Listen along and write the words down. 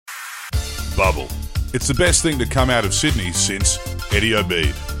bubble. It's the best thing to come out of Sydney since Eddie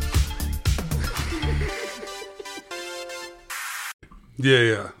Obeid.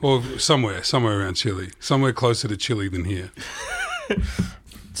 Yeah. Or somewhere around Chile. Somewhere closer to Chile than here.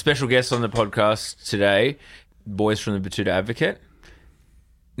 Special guest on the podcast today, boys from the Betoota Advocate.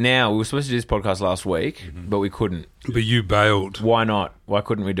 Now, we were supposed to do this podcast last week, but we couldn't. But you bailed. Why not? Why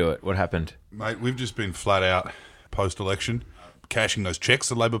couldn't we do it? What happened? Mate, we've just been flat out post-election, cashing those checks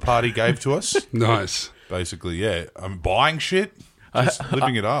the Labor Party gave to us. Nice. Basically, yeah. I'm buying shit, just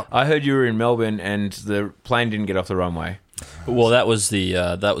living it up. I heard you were in Melbourne and the plane didn't get off the runway. Well, that was the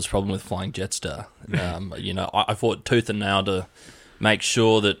problem with flying Jetstar. I fought tooth and nail to make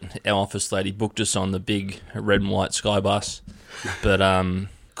sure that our office lady booked us on the big red and white sky bus, but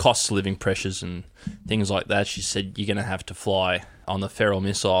cost of living pressures and things like that, she said you're going to have to fly on the Feral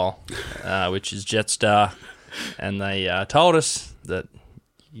Missile, which is Jetstar. And they told us that,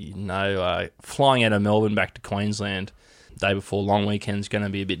 flying out of Melbourne back to Queensland the day before long weekend is going to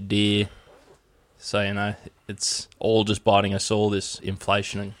be a bit dear. So, it's all just biting us all, this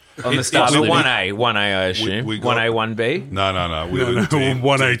inflation. On the start, 1A, I assume. 1A, 1B? No. We were deep.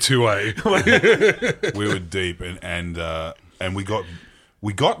 1A, 2A. We were deep, and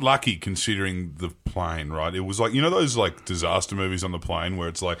we got lucky considering the plane, right? It was like, those like disaster movies on the plane where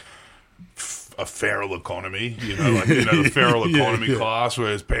it's like a feral economy, the feral economy class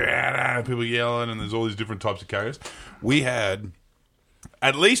where it's people yelling and there's all these different types of carriers. We had,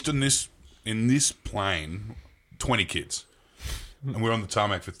 at least in this plane, 20 kids. And we were on the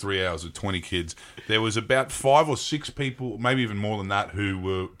tarmac for 3 hours with 20 kids. There was about 5 or 6 people, maybe even more than that, who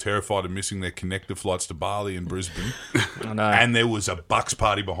were terrified of missing their connector flights to Bali and Brisbane. I know. And there was a Bucks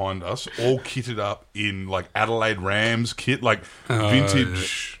party behind us, all kitted up in like Adelaide Rams kit, like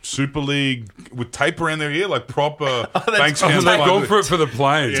vintage Super League with tape around their ear, like proper Bankstown. They've gone for the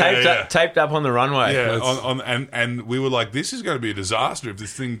plane. Taped up on the runway. Yeah, and we were like, this is going to be a disaster if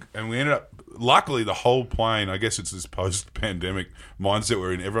this thing... And we ended up... Luckily, the whole plane, I guess it's this post-pandemic mindset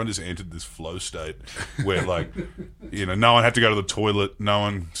we're in, everyone just entered this flow state where, like, no one had to go to the toilet, no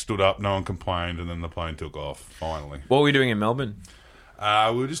one stood up, no one complained, and then the plane took off, finally. What were we doing in Melbourne?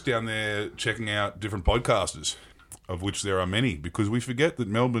 We were just down there checking out different podcasters, of which there are many, because we forget that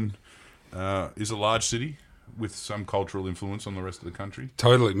Melbourne is a large city with some cultural influence on the rest of the country.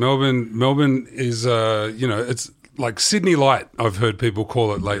 Totally. Melbourne is, it's like Sydney Light, I've heard people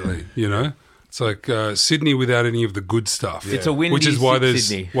call it lately, It's like Sydney without any of the good stuff. Yeah. It's a windy which is why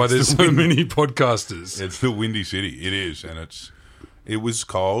Sydney. there's so many podcasters. It's the windy city. It is, and it was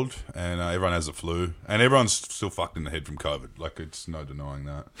cold, and everyone has the flu, and everyone's still fucked in the head from COVID. Like, it's no denying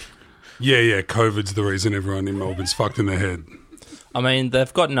that. Yeah, COVID's the reason everyone in Melbourne's fucked in the head. I mean,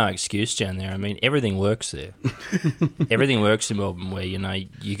 they've got no excuse down there. I mean, everything works there. Everything works in Melbourne where,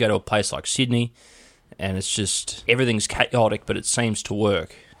 you go to a place like Sydney and it's just, everything's chaotic, but it seems to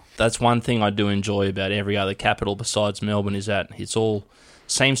work. That's one thing I do enjoy about every other capital besides Melbourne is that it's all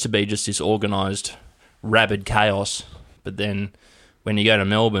seems to be just this organised, rabid chaos. But then when you go to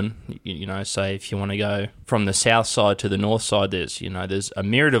Melbourne, say if you want to go from the south side to the north side, there's a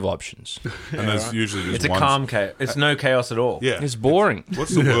myriad of options. And there's usually just it's a calm chaos. It's no chaos at all. Yeah, it's boring.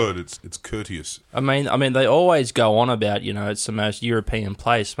 What's the word? It's courteous. I mean, they always go on about it's the most European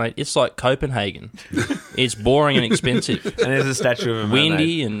place, mate. It's like Copenhagen. It's boring and expensive, and there's a statue of a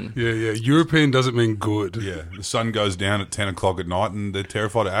windy mermaid. and yeah. European doesn't mean good. Yeah, the sun goes down at 10 o'clock at night, and they're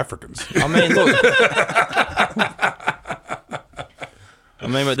terrified of Africans. I mean, look.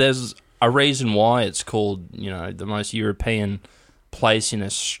 But there's a reason why it's called, the most European place in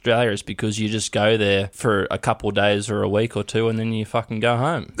Australia is because you just go there for a couple of days or a week or two and then you fucking go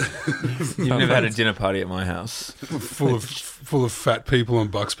home. You've never had a dinner party at my house. Full of fat people and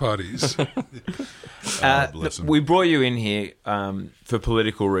Bucks parties. Bless we brought you in here for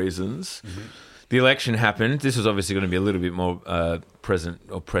political reasons. Mm-hmm. The election happened. This was obviously going to be a little bit more present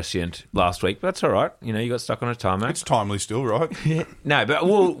or prescient last week, but that's all right. You got stuck on a tarmac. It's timely still, right? Yeah. No, but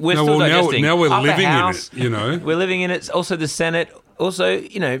we're still digesting. Now we're Upper living House, in it, We're living in it. Also, the Senate. Also,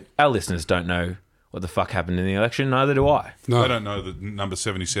 our listeners don't know what the fuck happened in the election. Neither do I. No. They don't know that number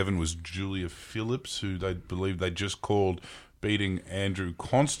 77 was Julia Phillips, who they believe they just called beating Andrew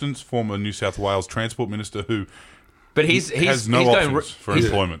Constance, former New South Wales Transport Minister, who... But he's has no options for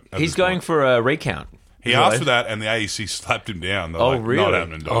employment. He's going for a recount. He asked for that, and the AEC slapped him down. They're really? Not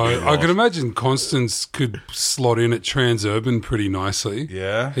happening. I can imagine Constance could slot in at Transurban pretty nicely.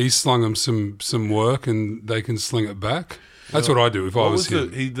 Yeah, he slung them some work, and they can sling it back. That's what I do if I was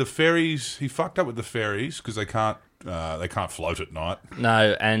him. The ferries. He fucked up with the ferries because they can't float at night.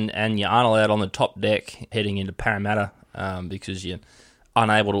 No, and you aren't allowed on the top deck heading into Parramatta because you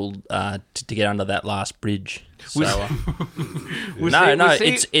unable to get under that last bridge. So,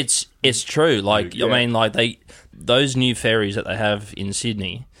 it's true. Like I mean, like those new ferries that they have in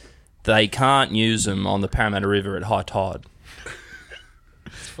Sydney, they can't use them on the Parramatta River at high tide.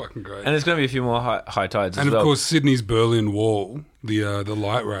 It's fucking great. And there's going to be a few more high tides as And well. of course, Sydney's Berlin Wall, the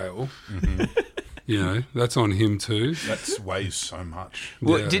light rail. You know, that's on him too. That weighs so much.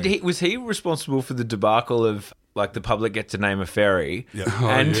 Well, was he responsible for the debacle of like the public get to name a ferry,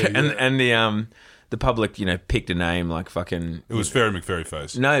 and the public, you know, picked a name like fucking. It was Ferry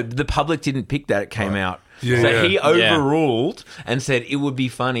McFerryface. No, the public didn't pick that. It came out. Yeah, So yeah. he overruled and said it would be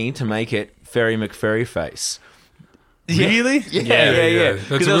funny to make it Ferry McFerryface. Really? Yeah.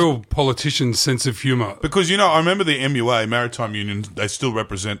 That's a real politician's sense of humour. Because, you know, I remember the MUA, Maritime Union, they still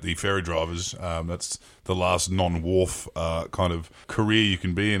represent the ferry drivers. That's the last non-wharf kind of career you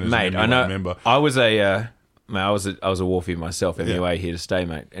can be in as Mate, an I MUA know. member. I was a wharfie myself. MUA here to stay,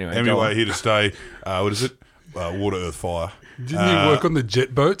 mate. Anyway, go MUA on. here to stay. What is it? Water, Earth, Fire. Didn't he work on the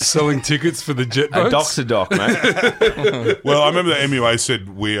jet boats, selling tickets for the jet A boats? doc's a doc, mate. Well, I remember the MUA said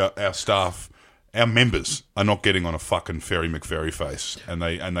our staff, our members, are not getting on a fucking Ferry McFerryface,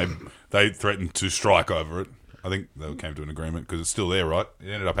 and they threatened to strike over it. I think they came to an agreement because it's still there, right? It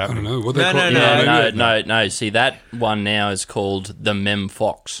ended up I don't happening. know. What they No, call no, No. See, that one now is called the Mem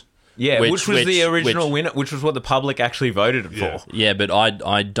Fox. Yeah, which was the original which- winner, which was what the public actually voted it Yeah. for. Yeah, but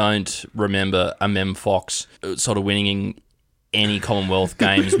I don't remember a Mem Fox sort of winning any Commonwealth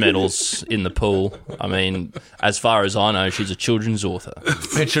Games medals in the pool. I mean, as far as I know, she's a children's author.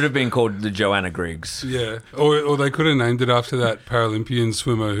 It should have been called the Joanna Griggs. Yeah, or they could have named it after that Paralympian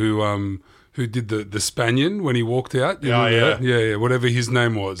swimmer who did the Spaniard when he walked out. You Oh, remember yeah. that? Yeah, whatever his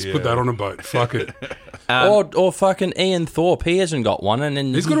name was. Yeah. Put that on a boat. Fuck it. Or fucking Ian Thorpe, he hasn't got one, and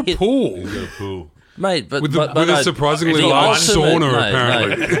then He's got a pool. Got a pool. mate. But With but a no, surprisingly the large ultimate- sauna, no,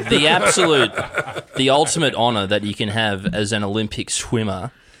 apparently. The ultimate honour that you can have as an Olympic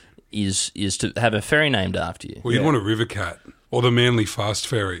swimmer is to have a ferry named after you. Well, you'd want a river cat or the Manly Fast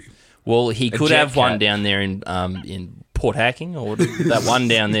Ferry. Well, he could jet have one cat. down there in Port Hacking, or that one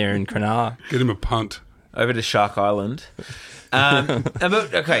down there in Cronulla. Get him a punt. Over to Shark Island.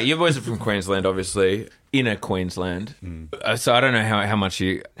 But, okay, you boys are from Queensland, obviously. Inner Queensland. So I don't know how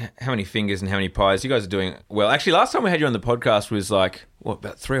many fingers and how many pies you guys are doing. Well, actually, last time we had you on the podcast was like,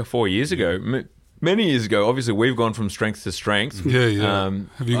 about 3 or 4 years ago? Many years ago. Obviously, we've gone from strength to strength. Yeah.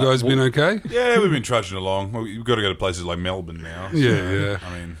 Have you guys been okay? Yeah, we've been trudging along. We've got to go to places like Melbourne now. So, Yeah.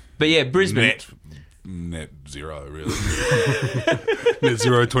 I mean, But yeah, Brisbane. net zero, really. Net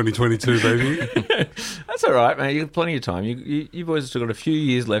zero 2022, baby. That's all right, man. You got plenty of time. You boys have still got a few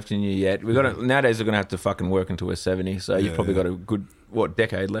years left in you yet. We've got nowadays we're going to have to fucking work until we're 70. So you've probably got a good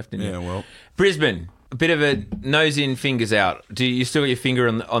decade left in you. Yeah, well. Brisbane, a bit of a nose in, fingers out. Do you still got your finger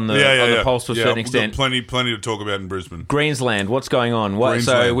on the pulse to a certain we've extent? got plenty to talk about in Brisbane. Greensland, what's going on?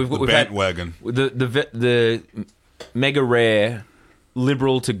 Greenslander, we've the had bandwagon. the mega rare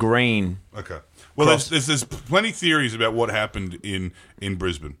liberal to green. Okay. Well, there's plenty theories about what happened in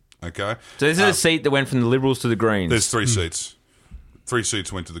Brisbane. Okay. So this is a seat that went from the Liberals to the Greens. There's 3 seats. 3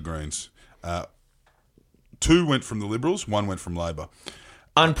 seats went to the Greens. 2 went from the Liberals. 1 went from Labor.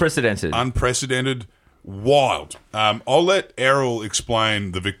 Unprecedented. Unprecedented. Wild. I'll let Errol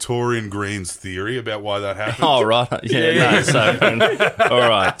explain the Victorian Greens theory about why that happened. Oh right, all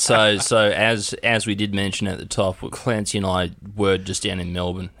right. So as we did mention at the top, Clancy and I were just down in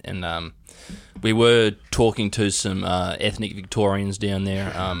Melbourne, and we were talking to some ethnic Victorians down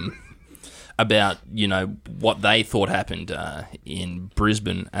there about what they thought happened in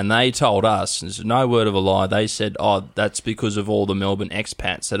Brisbane, and they told us, there's no word of a lie, they said, "Oh, that's because of all the Melbourne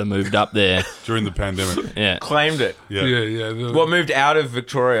expats that have moved up there." During the pandemic. Yeah. Claimed it. Yeah. What moved out of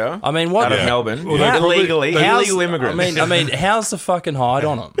Victoria? I mean, what? Out of Yeah. Melbourne? Well, they Illegally. How's- Illegal immigrants. I mean, how's the fucking hide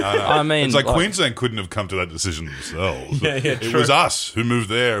on them? I mean, It's like Queensland couldn't have come to that decision themselves. It true. was us who moved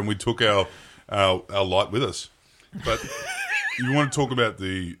there, and we took our light with us. But you want to talk about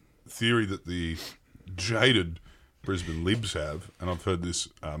the theory that the jaded Brisbane Libs have, and I've heard this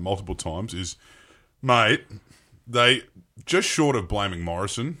multiple times, is, mate, they, just short of blaming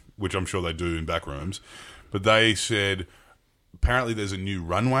Morrison, which I'm sure they do in back rooms, but they said apparently there's a new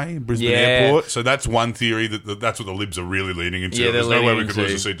runway in Brisbane Airport. So that's one theory, that's what the Libs are really leaning into. Yeah, they're There's no way we leaning could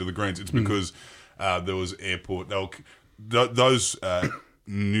lose into- a seat to the Greens. It's because there was airport. Those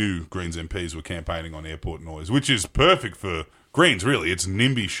new Greens MPs were campaigning on airport noise, which is perfect for Greens, really. It's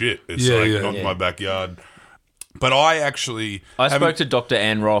NIMBY shit. It's not in my backyard. But I spoke to Dr.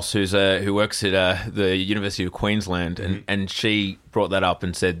 Anne Ross, who works at the University of Queensland, and she brought that up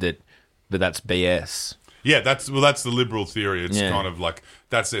and said that that's BS. Yeah, that's the Liberal theory. It's Yeah. kind of like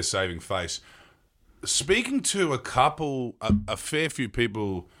that's their saving face. Speaking to a fair few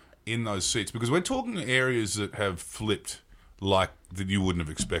people in those seats, because we're talking areas that have flipped like that you wouldn't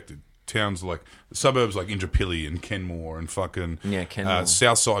have expected. Towns like suburbs like Indooroopilly and Kenmore and fucking Kenmore.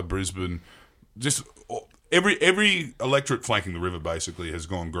 Southside Brisbane. Just every electorate flanking the river basically has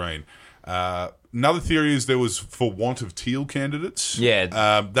gone green. Another theory is there was for want of teal candidates.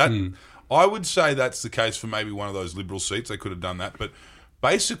 Yeah. I would say that's the case for maybe one of those Liberal seats. They could have done that, but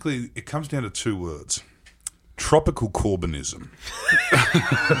basically it comes down to two words: tropical Corbynism.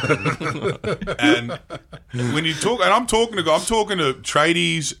 And when you talk, and I'm talking to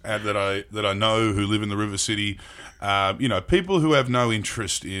tradies that I know who live in the River City, people who have no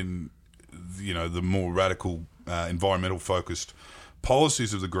interest in the more radical environmental focused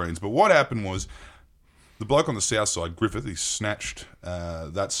policies of the Greens. But what happened was the bloke on the south side, Griffith, he snatched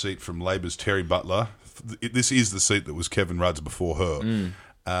that seat from Labor's Terry Butler. This is the seat that was Kevin Rudd's before her.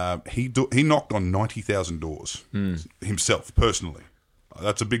 He knocked on 90,000 doors himself, personally.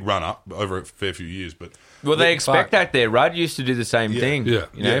 That's a big run-up over a fair few years. But they expect that there. Rudd used to do the same thing.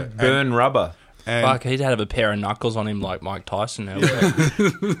 Yeah. Burn rubber. And Fuck, he'd have a pair of knuckles on him like Mike Tyson now.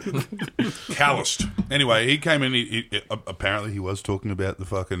 calloused. Anyway, he came in. Apparently, he was talking about the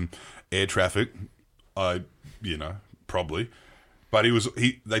fucking air traffic. Probably. But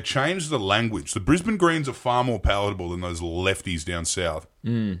they changed the language. The Brisbane Greens are far more palatable than those lefties down south.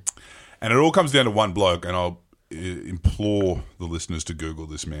 And it all comes down to one bloke, and I'll implore the listeners to Google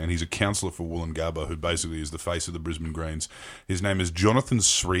this man. He's a councillor for Wollongabba who basically is the face of the Brisbane Greens. His name is Jonathan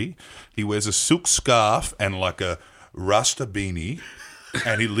Sri. He wears a silk scarf and like a Rasta beanie,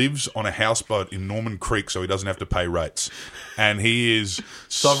 and he lives on a houseboat in Norman Creek so he doesn't have to pay rates. And he is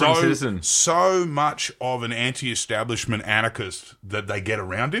Sovereign citizen. So much of an anti-establishment anarchist that they get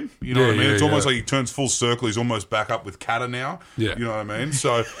around him. You know what I mean? It's almost like he turns full circle. He's almost back up with Katter now. Yeah. You know what I mean?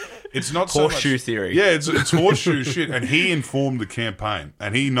 So it's not Horseshoe so much, theory. Yeah, it's horseshoe shit. And he informed the campaign.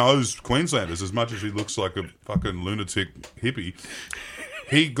 And he knows Queenslanders as much as he looks like a fucking lunatic hippie.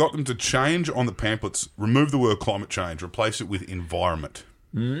 He got them to change on the pamphlets, remove the word climate change, replace it with environment.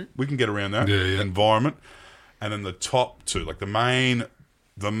 We can get around that. Yeah. Environment. And then the top two, like the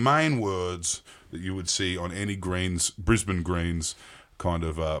main words that you would see on any Brisbane Greens kind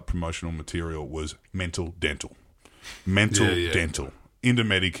of promotional material was mental dental. Dental. Into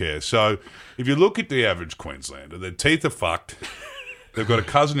Medicare. So if you look at the average Queenslander, their teeth are fucked. They've got a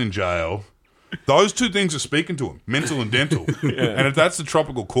cousin in jail. Those two things are speaking to them, mental and dental. And if that's the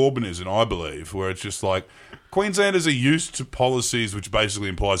tropical Corbynism, I believe, where it's just like Queenslanders are used to policies which basically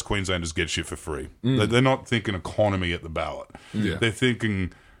implies Queenslanders get shit for free. They're not thinking economy at the ballot. Yeah. They're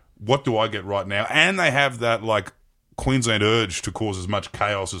thinking, what do I get right now? And they have that like Queensland urge to cause as much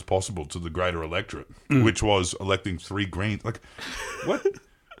chaos as possible to the greater electorate, which was electing 3 Greens. Like, what?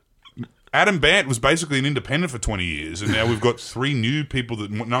 Adam Bant was basically an independent for 20 years, and now we've got 3 new people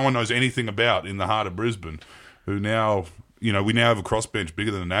that no one knows anything about in the heart of Brisbane, who now, we now have a crossbench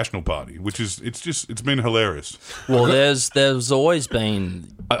bigger than the National Party, which is, it's been hilarious. Well, there's always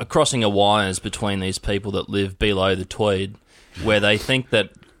been a crossing of wires between these people that live below the Tweed, where they think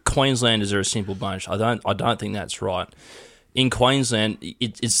that Queenslanders are a simple bunch. I don't think that's right. In Queensland,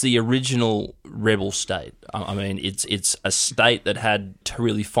 it's the original rebel state. I mean, it's a state that had to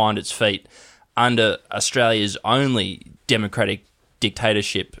really find its feet under Australia's only democratic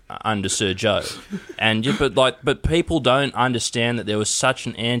dictatorship under Sir Joe. But people don't understand that there was such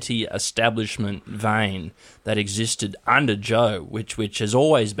an anti-establishment vein that existed under Joe, which has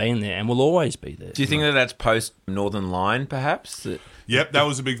always been there and will always be there. Do you think that that's post Northern Line, perhaps? Yep, that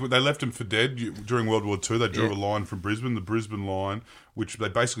was a big... They left him for dead during World War II. They drew a line from Brisbane, the Brisbane Line, which they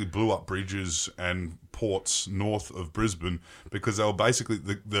basically blew up bridges and ports north of Brisbane because they were basically...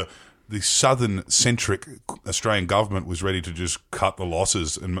 The southern-centric Australian government was ready to just cut the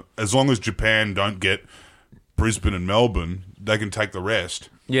losses. And as long as Japan don't get Brisbane and Melbourne, they can take the rest.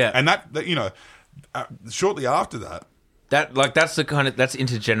 Yeah. And that shortly after that, that's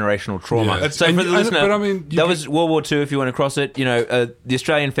intergenerational trauma. Yeah. So for the listener, but I mean, that was World War II. If you want to cross it, the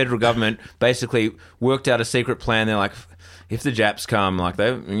Australian federal government basically worked out a secret plan. They're like, if the Japs come, like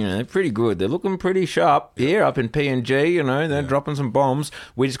they're pretty good. They're looking pretty sharp here up in PNG. They're dropping some bombs.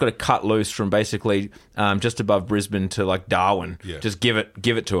 We just got to cut loose from basically just above Brisbane to like Darwin. Yeah. Just give it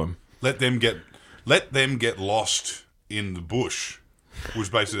to them. let them get lost in the bush. was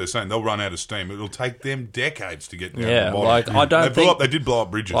basically they're saying they'll run out of steam. It'll take them decades to get down Yeah, to the bottom. like, I don't think- they did blow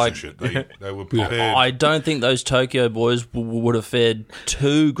up bridges like- and shit. They were prepared. I don't think those Tokyo boys would have fared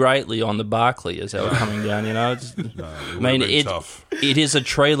too greatly on the Barclay as they were coming down. You know, I mean, tough. it is a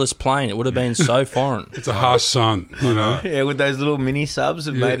treeless plain. It would have been so foreign. It's a harsh sun, you know. Yeah, with those little mini subs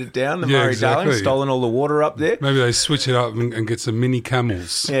have made it down. The Yeah, Murray Darling exactly. stolen all the water up there. Maybe they switch it up and get some mini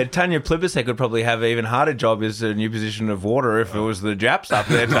camels. Yeah, Tanya Plibersek would probably have an even harder job as a new position of water if it was the Japs up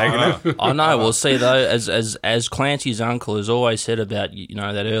there taking it. I know. We'll see though. As Clancy's uncle has always said about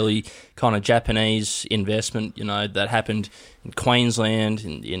that early kind of Japanese investment, that happened in Queensland,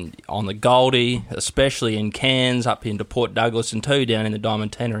 on the Goldie, especially in Cairns, up into Port Douglas, and too down in the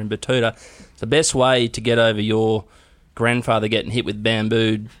Diamantina in Betoota. The best way to get over your grandfather getting hit with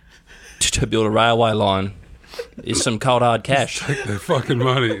bamboo to build a railway line is some cold hard cash. Take their fucking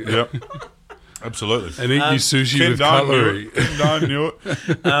money. Yep. Absolutely. And eat your sushi Ken with Dunn cutlery. knew it. Ken Dunn knew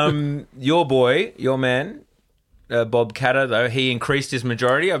it. Your boy, your man, Bob Catter, though, he increased his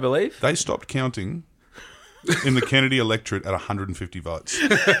majority, I believe. They stopped counting in the Kennedy electorate at 150 votes. So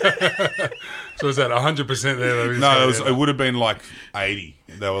is that 100% there? No, it would have been like 80.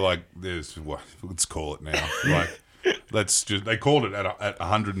 They were like, let's call it now. Like, they called it at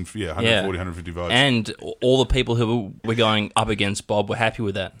 140, 150 votes. And all the people who were going up against Bob were happy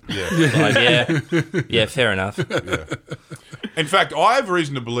with that. Yeah. Fair enough. Yeah. In fact, I have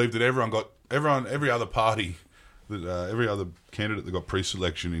reason to believe that every other party, every other candidate that got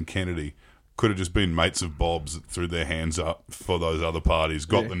pre-selection in Kennedy could have just been mates of Bob's that threw their hands up for those other parties,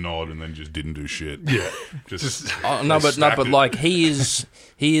 got the nod, and then just didn't do shit. Yeah. But like he is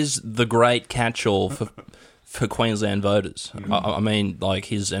the great catch-all for Queensland voters. I mean, like,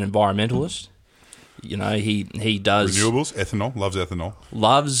 he's an environmentalist. He does Renewables, ethanol, loves ethanol.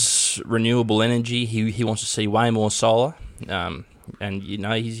 Loves renewable energy. He wants to see way more solar. And he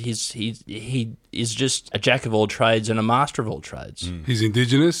is just a jack of all trades and a master of all trades. He's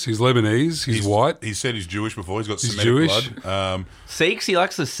Indigenous. He's Lebanese. He's white. He said he's Jewish before. He's got He's Semitic Jewish. blood. Sikhs, he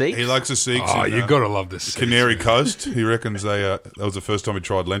likes the Sikhs. He likes the Sikhs. Oh, you got to love this. Canary Coast. He reckons that was the first time he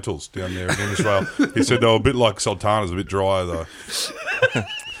tried lentils down there in Israel. He said they were a bit like sultanas, a bit drier though.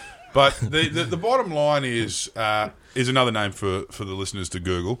 But the bottom line is another name for the listeners to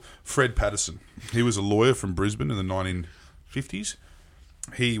Google. Fred Patterson. He was a lawyer from Brisbane in the 1950s.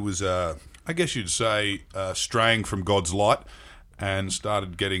 He was, I guess you'd say, straying from God's light and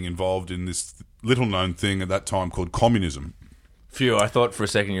started getting involved in this little-known thing at that time called communism. Phew, I thought for a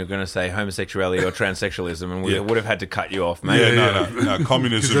second you were going to say homosexuality or transsexualism, and we would have had to cut you off, mate. No,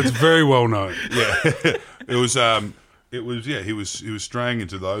 communism. Because that's very well known. Yeah, he was straying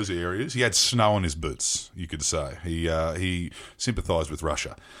into those areas. He had snow on his boots, you could say. He sympathised with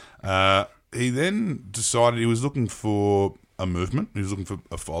Russia. He then decided he was looking for a movement. He was looking for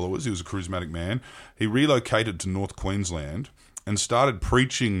followers. He was a charismatic man. He relocated to North Queensland and started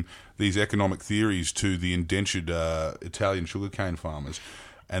preaching these economic theories to the indentured Italian sugarcane farmers,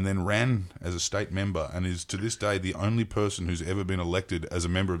 and then ran as a state member, and is to this day the only person who's ever been elected as a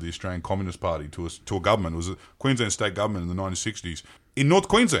member of the Australian Communist Party to a government. It was a Queensland state government in the 1960s. In North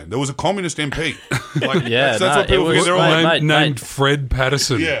Queensland, there was a communist MP. That's what people forget. They're all named Fred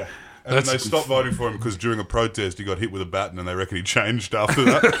Patterson. Yeah. And then they stopped voting for him because during a protest he got hit with a bat, and then they reckon he changed after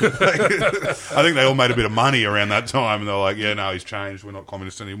that. I think they all made a bit of money around that time, and they're like, yeah, no, he's changed. We're not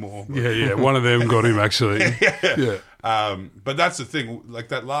communists anymore. But, Yeah. One of them got him, actually. Yeah. But that's the thing. Like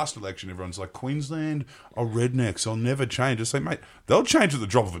that last election, everyone's like, Queensland are rednecks. They'll never change. I say, mate, they'll change at the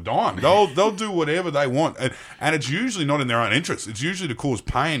drop of a dime. They'll do whatever they want. And it's usually not in their own interest. It's usually to cause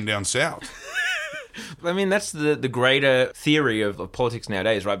pain down south. I mean, that's the greater theory of politics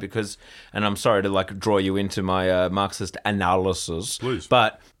nowadays, right? Because, and I'm sorry to draw you into my Marxist analysis, Please.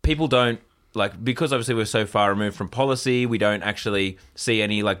 But people don't, because obviously we're so far removed from policy, we don't actually see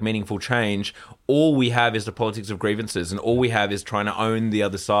any meaningful change. All we have is the politics of grievances, and all we have is trying to own the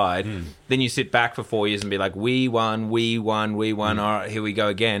other side. Then you sit back for 4 years and be like, we won, all right, here we go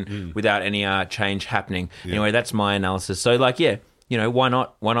again, without any change happening. Anyway, that's my analysis. So why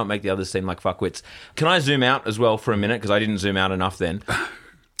not make the others seem like fuckwits? Can I zoom out as well for a minute? Because I didn't zoom out enough then.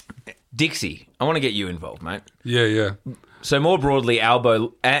 Dixie, I want to get you involved, mate. Yeah. So more broadly,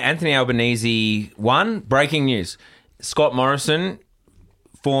 Anthony Albanese won. Breaking news. Scott Morrison,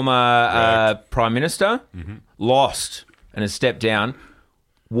 former Prime Minister, lost and has stepped down.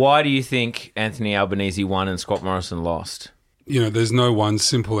 Why do you think Anthony Albanese won and Scott Morrison lost? There's no one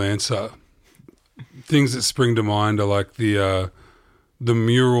simple answer. Things that spring to mind are like the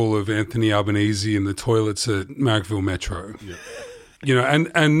mural of Anthony Albanese in the toilets at Marrickville Metro. Yeah.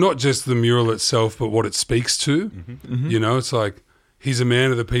 And not just the mural itself, but what it speaks to. It's like he's a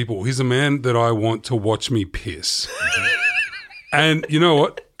man of the people. He's a man that I want to watch me piss. And you know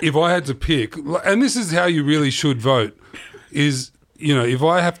what? If I had to pick, and this is how you really should vote, is, you know, if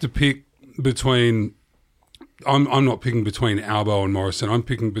I have to pick between, I'm not picking between Albo and Morrison. I'm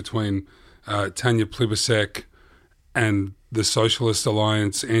picking between Tanya Plibersek and the Socialist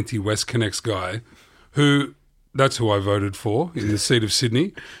Alliance anti-WestConnex guy, who, that's who I voted for in the seat of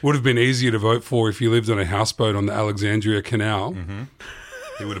Sydney. Would have been easier to vote for if you lived on a houseboat on the Alexandria Canal. Mm-hmm.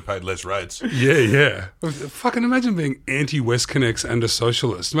 He would have paid less rates. Yeah. Fucking imagine being anti-WestConnex and a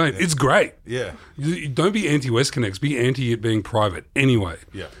socialist. Mate, it's great. Yeah. Don't be anti-WestConnex, be anti it being private. Anyway.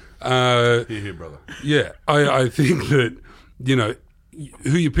 Yeah. Here, brother. Yeah. I think that, you know,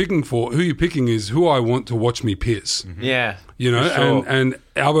 who you're picking is who I want to watch me piss. Mm-hmm. Yeah. You know, sure. and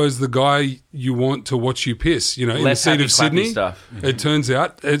Albo's the guy you want to watch you piss. You know, in the seat of Sydney, stuff. It turns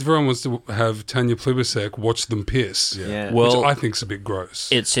out everyone wants to have Tanya Plibersek watch them piss. Yeah. Well, which I think's a bit gross.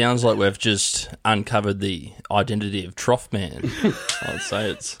 it sounds like we've just uncovered the identity of Trough Man. I'd say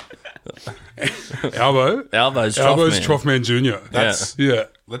it's Albo's Albo's Trough Man. Trough Man Jr. Yeah.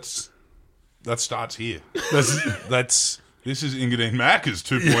 That starts here. This is Engadine Macca's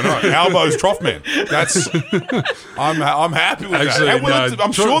 2.0. Albo's Trough-Man. I'm happy with Actually, that. Well, no,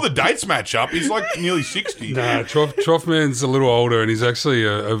 I'm sure the dates match up. He's like nearly 60. Nah, Trough Man's a little older, and he's actually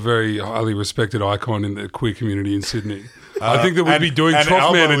a very highly respected icon in the queer community in Sydney. I think that we'd be doing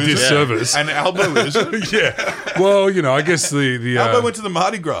Trough Man a disservice. And Albo is. Yeah. Well, you know, I guess the Albo went to the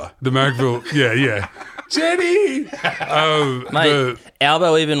Mardi Gras. The Marrickville. Yeah. Jenny! Mate,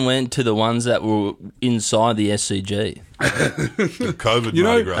 Albo even went to the ones that were inside the SCG. The COVID You know,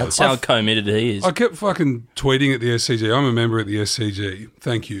 Mardi Gras. That's how committed he is. I kept fucking tweeting at the SCG. I'm a member at the SCG.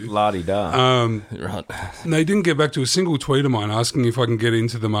 Thank you. La-di-da. Right. And they didn't get back to a single tweet of mine asking if I can get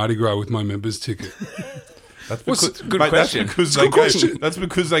into the Mardi Gras with my member's ticket. That's What's- because, good question. That's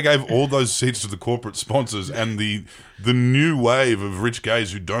because they gave all those seats to the corporate sponsors and the new wave of rich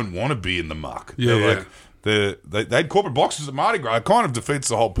gays who don't want to be in the muck. Yeah. They had corporate boxes at Mardi Gras. It kind of defeats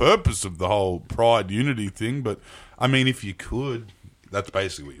the whole purpose of the whole pride unity thing. But I mean, if you could, that's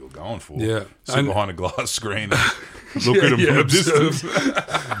basically what you're going for. Yeah. Sit And- behind a glass screen and look at them from a distance.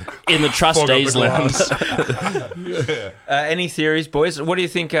 In the trustees' Fog up lounge. the Any theories, boys? What do you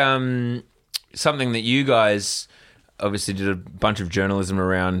think? Something that you guys obviously did a bunch of journalism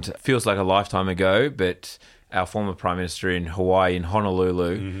around. Feels like a lifetime ago, but our former Prime Minister in Hawaii, in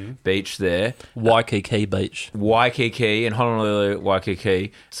Honolulu Beach there. Waikiki Beach. Waikiki, in Honolulu,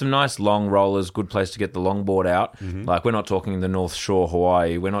 Waikiki. Some nice long rollers, good place to get the longboard out. Like, we're not talking the North Shore,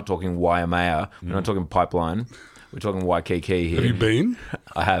 Hawaii. We're not talking Waimea. We're not talking Pipeline. We're talking Waikiki here. Have you been?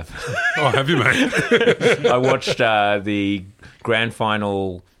 I have. Oh, have you, mate? I watched the grand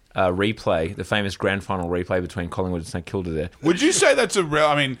final replay, the famous grand final replay between Collingwood and St Kilda there. Would you say that's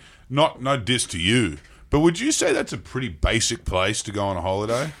I mean, no diss to you, but would you say that's a pretty basic place to go on a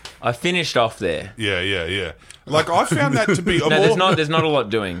holiday? I finished off there. Yeah. Like, I found that to be... No, there's not a lot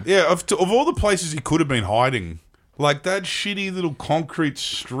doing. Yeah, of all the places he could have been hiding, like that shitty little concrete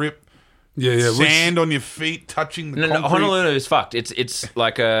strip, Yeah. sand on your feet, touching the No, concrete. Honolulu is fucked. It's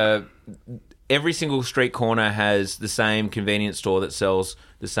like every single street corner has the same convenience store that sells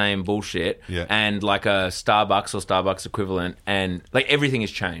the same bullshit, and like a Starbucks or Starbucks equivalent, and like everything is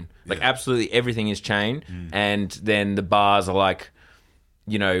chain. Like absolutely everything is chain, and then the bars are like,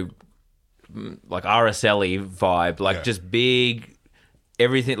 you know, like RSL-y vibe, like just big.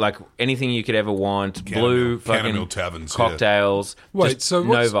 Everything, like anything you could ever want, blue fucking Cantermill taverns, cocktails. Wait, just so no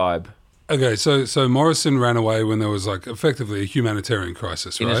what's- vibe Okay, so Morrison ran away when there was like effectively a humanitarian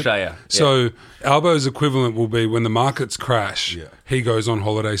crisis, right? in Australia. So Albo's equivalent will be when the markets crash, Yeah. he goes on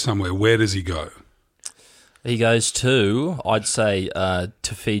holiday somewhere. Where does he go? He goes to, I'd say, to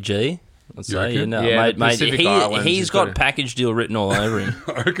Fiji. I'd say, reckon? you know, Yeah, the mate, Pacific Islands he's is got good. package deal written all over him.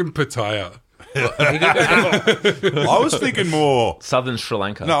 I reckon Pattaya. I was thinking more... Southern Sri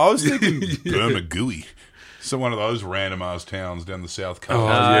Lanka. No, I was thinking Bermagui. So one of those random ass towns down the south coast. Oh,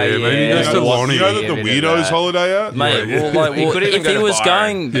 yeah, maybe he goes yeah. to You know Lonnie. You know that Yeah, the a bit of weirdos that. holiday out? Mate, well, like, He could even if go he to was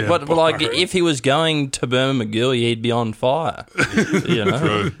Byron. going, Yeah, but like, Byron. if he was going to Bermagui, he'd be on fire. You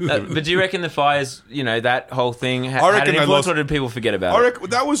know, But do you reckon the fires, you know, that whole thing had reckon an they influence, lost- or did people forget about I it? reckon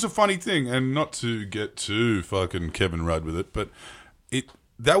that was a funny thing, and not to get too fucking Kevin Rudd with it, but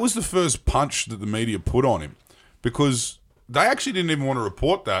that was the first punch that the media put on him, because they actually didn't even want to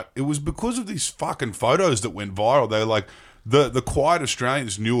report that. It was because of these fucking photos that went viral. They were like, the quiet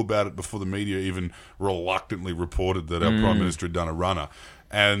Australians knew about it before the media even reluctantly reported that our Prime Minister had done a runner.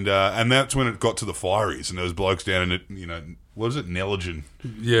 And that's when it got to the fireys, and there was blokes down in it, what was it, Neligen?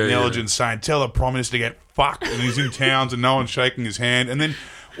 Neligen saying, tell the Prime Minister to get fucked, and he's in towns and no one's shaking his hand. And then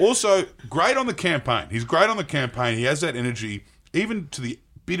also, great on the campaign. He's great on the campaign. He has that energy, even to the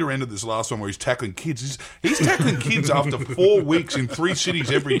bitter end of this last one where he's tackling kids. He's tackling kids after 4 weeks in 3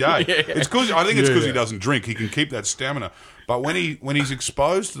 cities every day. It's because I think it's because he doesn't drink. He can keep that stamina. But when he's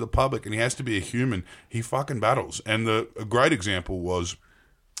exposed to the public and he has to be a human, he fucking battles. And a great example was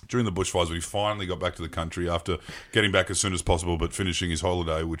during the bushfires when he finally got back to the country after getting back as soon as possible but finishing his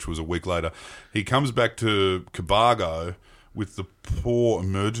holiday, which was a week later. He comes back to Cobargo with the poor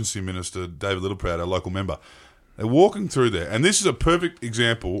emergency minister, David Littleproud, our local member. They're walking through there, and this is a perfect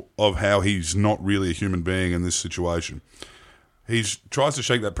example of how he's not really a human being in this situation. He tries to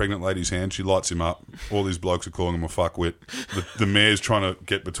shake that pregnant lady's hand. She lights him up. All these blokes are calling him a fuckwit. The mayor's trying to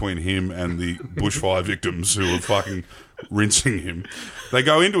get between him and the bushfire victims who are fucking rinsing him. They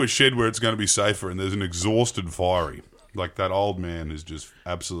go into a shed where it's going to be safer, and there's an exhausted fiery. Like, that old man is just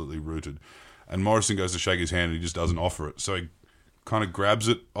absolutely rooted. And Morrison goes to shake his hand, and he just doesn't offer it. So he kind of grabs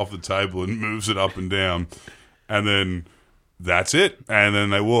it off the table and moves it up and down. And then that's it. And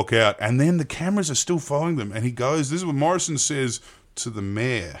then they walk out. And then the cameras are still following them. And he goes, this is what Morrison says to the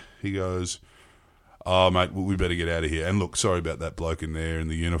mayor. He goes, oh, mate, we better get out of here. And look, sorry about that bloke in there in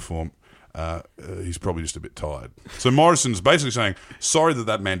the uniform. He's probably just a bit tired. So Morrison's basically saying, sorry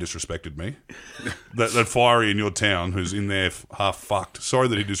that man disrespected me. that fiery in your town who's in there half fucked. Sorry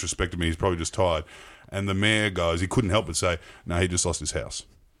that he disrespected me. He's probably just tired. And the mayor goes, he couldn't help but say, no, he just lost his house.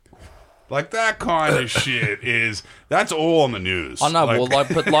 Like, that kind of shit that's all on the news. I know,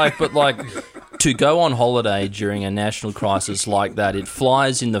 but to go on holiday during a national crisis like that, it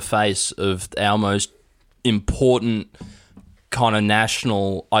flies in the face of our most important kind of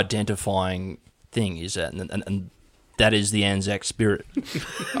national identifying thing, is that, and that is the Anzac spirit.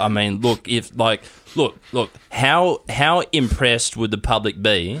 I mean, look, how impressed would the public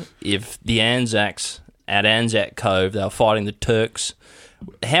be if the Anzacs at Anzac Cove, they were fighting the Turks?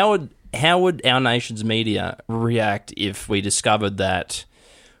 How would our nation's media react if we discovered that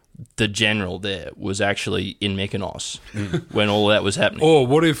the general there was actually in Mykonos when all that was happening? Or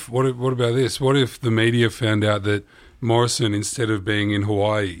what about this? What if the media found out that Morrison, instead of being in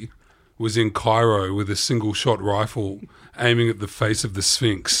Hawaii, was in Cairo with a single-shot rifle aiming at the face of the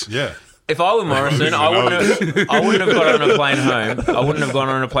Sphinx? Yeah. If I were Morrison, I wouldn't have got on a plane home. I would have got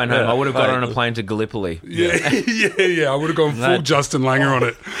on a plane to Gallipoli. Yeah. I would have gone full Justin Langer on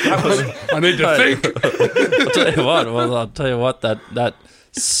it. I need to think. I'll tell you what, that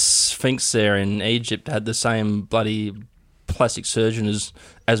Sphinx there in Egypt had the same bloody plastic surgeon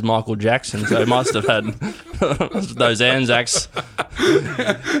as Michael Jackson, so he must have had those Anzacs.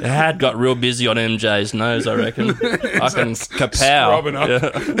 It had got real busy on MJ's nose, I reckon. I can kapow.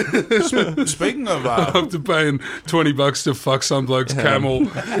 Yeah. Speaking of... After paying $20 to fuck some bloke's camel,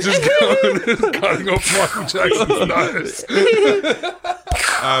 just going cutting off Michael Jackson's nose.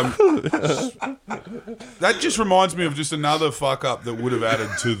 That just reminds me of just another fuck up that would have added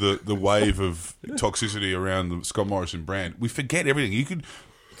to the wave of toxicity around the Scott Morrison brand. We forget everything. You could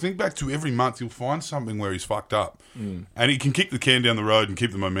think back to every month, you'll find something where he's fucked up. And he can kick the can down the road and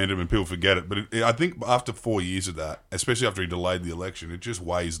keep the momentum and people forget it. But I think after 4 years of that, especially after he delayed the election, it just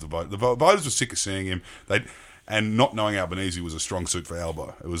weighs the vote. The voters were sick of seeing him. And not knowing Albanese was a strong suit for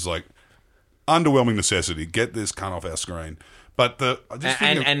Albo. It was like underwhelming necessity. Get this cunt off our screen. But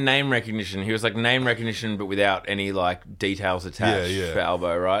and name recognition. He was like name recognition, but without any like details attached for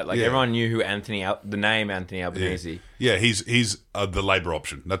Albo, right? Like everyone knew who the name Anthony Albanese. Yeah, he's the Labor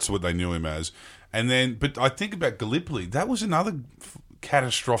option. That's what they knew him as. And then, but I think about Gallipoli. That was another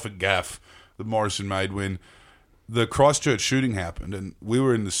catastrophic gaffe that Morrison made when the Christchurch shooting happened, and we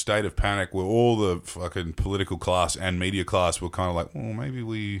were in the state of panic where all the fucking political class and media class were kind of like, well, maybe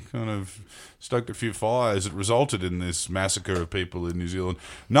we kind of stoked a few fires. It resulted in this massacre of people in New Zealand.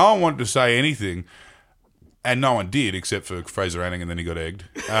 No one wanted to say anything, and no one did, except for Fraser Anning, and then he got egged.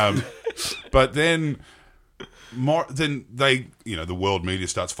 But then they, the world media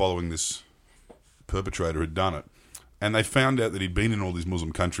starts following this perpetrator who'd done it, and they found out that he'd been in all these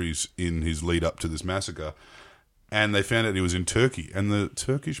Muslim countries in his lead up to this massacre. And they found out he was in Turkey, and the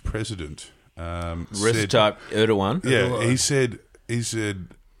Turkish president Recep Erdogan. Yeah, he said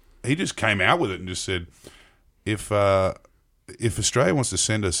he just came out with it and just said, if Australia wants to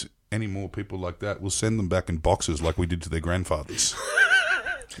send us any more people like that, we'll send them back in boxes like we did to their grandfathers.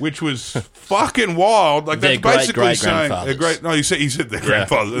 Which was fucking wild. Like that's basically saying he said their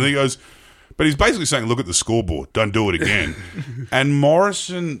grandfathers, and he goes. But he's basically saying, look at the scoreboard. Don't do it again. And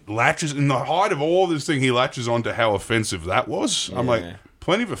Morrison latches, in the height of all this thing, he latches on to how offensive that was. I'm like,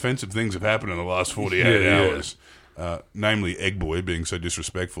 plenty of offensive things have happened in the last 48 hours. Namely, Egg Boy being so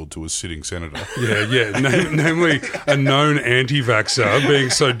disrespectful to a sitting senator. Namely, a known anti-vaxxer being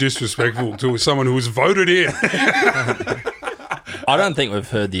so disrespectful to someone who was voted in. I don't think we've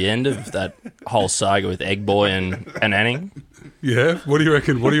heard the end of that whole saga with Egg Boy and Anning. Yeah, what do you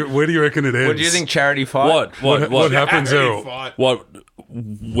reckon? Where do you reckon it ends? What do you think? Charity fight? What happens, Errol?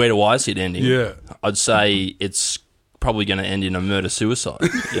 Where do I see it ending? Yeah, I'd say it's probably going to end in a murder-suicide.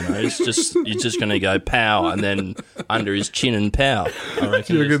 You know, it's just going to go pow, and then under his chin and pow. I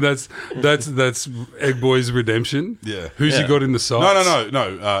reckon. You reckon that's Egg Boy's redemption? Yeah. Who's he got in the sights?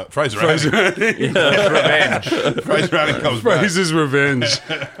 No. Fraser Anning. Revenge. Fraser Anning comes back. Fraser's revenge.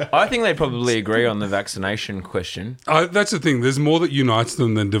 I think they probably agree on the vaccination question. That's the thing. There's more that unites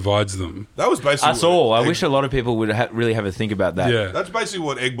them than divides them. That was basically Us all. I wish a lot of people would really have a think about that. Yeah. That's basically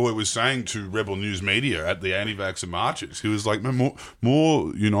what Egg Boy was saying to Rebel News Media at the anti-vaxxer marches. He was like, "Man,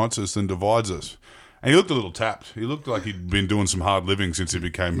 more unites us than divides us." And he looked a little tapped. He looked like he'd been doing some hard living since he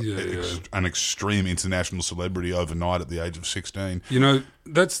became an extreme international celebrity overnight at the age of 16. You know,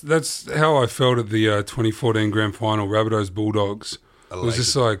 that's how I felt at the 2014 Grand Final, Rabbitohs Bulldogs. It was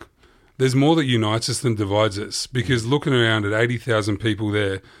just like, there's more that unites us than divides us. Because looking around at 80,000 people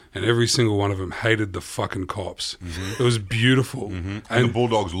there, and every single one of them hated the fucking cops. It was beautiful. And the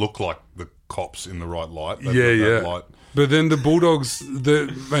Bulldogs look like the cops in the right light. Light. But then the Bulldogs, they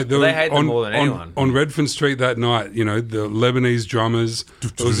hate them more than anyone. On Redfern Street that night, you know, the Lebanese drummers,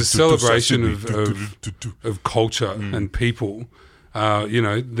 it was a celebration of culture and people. You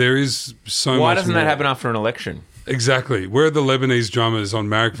know, there is so much Why doesn't more. that happen after an election? Exactly. Where are the Lebanese drummers on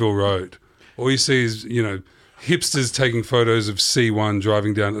Marrickville Road? All you see is, you know, hipsters taking photos of C1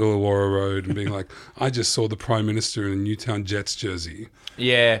 driving down Illawarra Road and being like, I just saw the Prime Minister in a Newtown Jets jersey.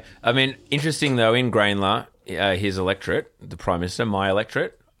 Yeah. I mean, interesting though, in Greenlander, his electorate, the Prime Minister, my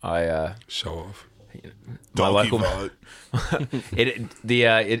electorate, Show off. my local vote.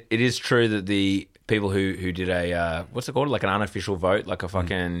 it is true that the people who did a what's it called, like an unofficial vote, like a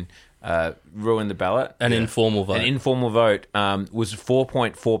fucking ruined the ballot, An informal vote. An informal vote was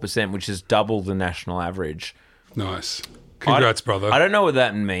 4.4%, which is double the national average. Nice. Congrats, brother. I don't know what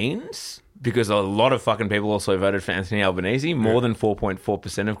that means, because a lot of fucking people also voted for Anthony Albanese, more than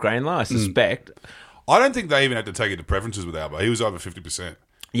 4.4% of Greenlander, I suspect. I don't think they even had to take it to preferences with Alba. He was over 50%.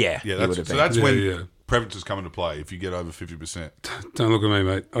 Yeah, Yeah, he would that's, have so been. that's when Yeah. preferences come into play, if you get over 50%. Don't look at me,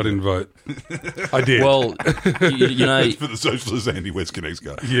 mate. I didn't vote. I did. Well, you know, For the socialist anti-West Connects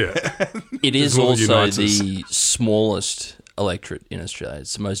guy. yeah. it is what also unites us. the smallest electorate in Australia.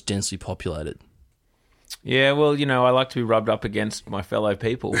 It's the most densely populated. Yeah, well, you know, I like to be rubbed up against my fellow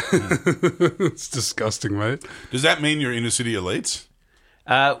people. It's disgusting, mate. Does that mean you're inner city elites?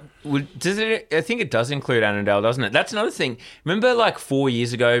 Does it? I think it does include Annandale, doesn't it? That's another thing. Remember, like 4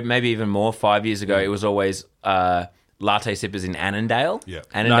 years ago, maybe even more, 5 years ago, it was always latte sippers in Annandale. Yeah.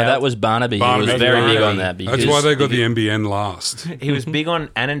 Annandale. No, that was Barnaby. Barnaby. He was very big Barnaby. on that. Because That's why they got the NBN last. He was big on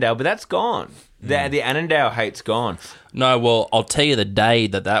Annandale, but that's gone. The Annandale hate's gone. No, well, I'll tell you the day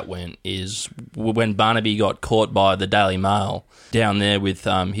that went is when Barnaby got caught by the Daily Mail down there with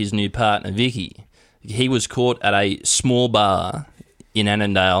his new partner, Vicky. He was caught at a small bar in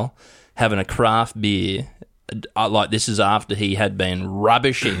Annandale having a craft beer. Like, this is after he had been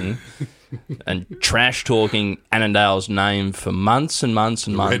rubbishing and trash-talking Annandale's name for months and months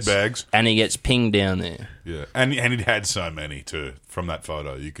and months. Red bags. And he gets pinged down there. Yeah. And he'd had so many, too, from that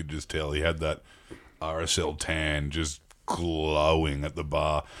photo. You could just tell he had that RSL tan just glowing at the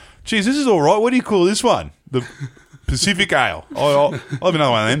bar. Geez, this is all right. What do you call this one? The Pacific Ale. I'll have another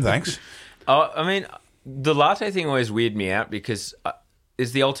one of them, thanks. I mean, the latte thing always weirded me out because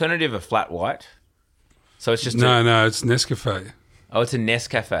is the alternative a flat white? So it's just No, it's Nescafe. Oh, it's a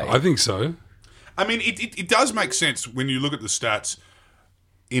Nescafe. I think so. I mean, it does make sense when you look at the stats.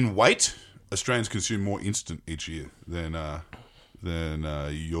 In weight, Australians consume more instant each year than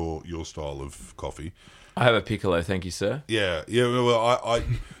your style of coffee. I have a piccolo, thank you, sir. Yeah. Well, I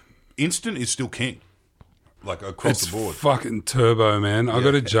instant is still king, like across It's the board. fucking turbo, man. I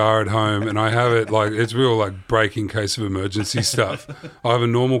got a jar at home and I have it like, it's real like break in case of emergency stuff. I have a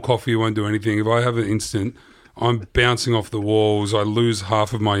normal coffee, it won't do anything. If I have an instant, I'm bouncing off the walls. I lose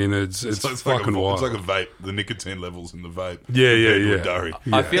half of my innards. It's fucking wild. It's like a vape. The nicotine levels in the vape. Yeah. compared to a durry.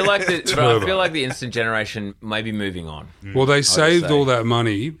 I feel like the instant generation may be moving on. Well, they saved say. all that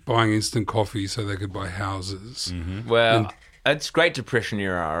money buying instant coffee so they could buy houses. Well, it's Great Depression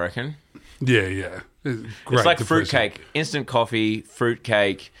era, I reckon. Yeah. Great It's like depression. fruitcake, instant coffee,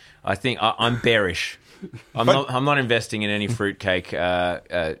 fruitcake. I think I'm bearish. I'm not investing in any fruitcake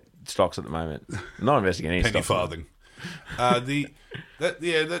stocks at the moment. I'm not investing in any Penny stocks. farthing. I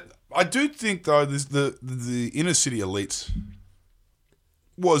do think though, there's the inner city elites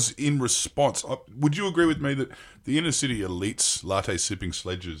was in response. Would you agree with me that the inner city elites, latte sipping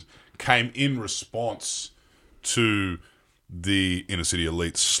sledges, came in response to the inner city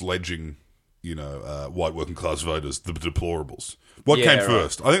elites sledging, white working class voters, the deplorables? What came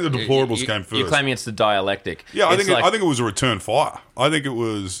first? I think the deplorables came first. You're claiming it's the dialectic. Yeah, I think it was a return fire. I think it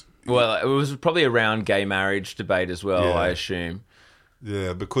was. Well, it was probably around gay marriage debate as well, Yeah. I assume.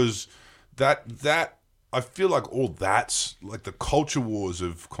 Yeah, because that I feel like all that's like the culture wars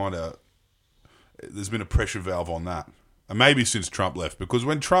have kind of. There's been a pressure valve on that, and maybe since Trump left, because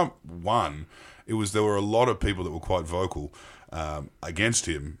when Trump won, there were a lot of people that were quite vocal against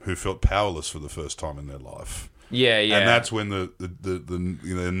him who felt powerless for the first time in their life. Yeah. And that's when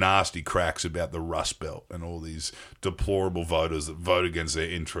the nasty cracks about the Rust Belt and all these deplorable voters that vote against their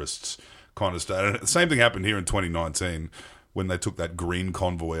interests kind of started. And the same thing happened here in 2019 when they took that green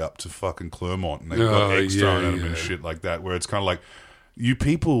convoy up to fucking Claremont and they got eggs thrown at them and shit like that, where it's kind of like, you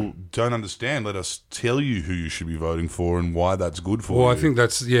people don't understand. Let us tell you who you should be voting for and why that's good for you. Well, I think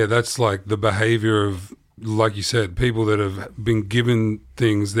that's like the behaviour of, like you said, people that have been given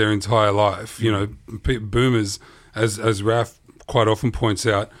things their entire life. Boomers, as Raf quite often points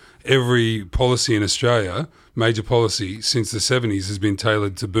out, every policy in Australia, major policy since the 70s, has been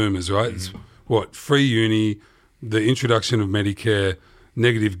tailored to boomers, right? It's free uni, the introduction of Medicare,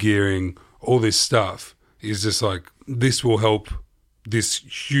 negative gearing, all this stuff is just like, this will help this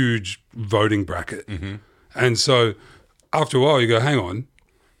huge voting bracket. And so after a while you go, hang on,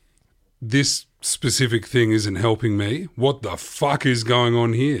 this specific thing isn't helping me. What the fuck is going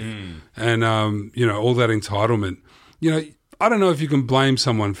on here? And, all that entitlement. I don't know if you can blame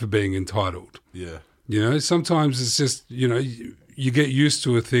someone for being entitled. Yeah. Sometimes it's just, you get used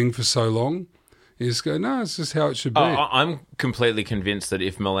to a thing for so long. You just go, no, it's just how it should be. I'm completely convinced that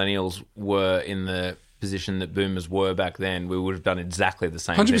if millennials were in the position that boomers were back then, we would have done exactly the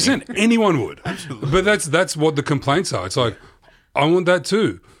same 100%. thing. Anyone would. But that's what the complaints are. It's like, I want that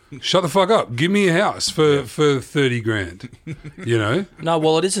too. Shut the fuck up. Give me a house for 30 grand. No,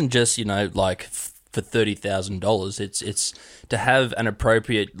 well, it isn't just, like for $30,000. It's to have an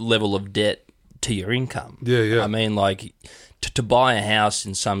appropriate level of debt to your income. Yeah. I mean, like, to buy a house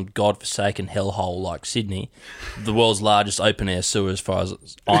in some godforsaken hellhole like Sydney, the world's largest open-air sewer as far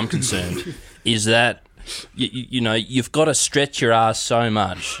as I'm concerned, is that, you've got to stretch your ass so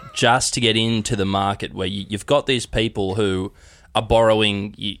much just to get into the market where you've got these people who are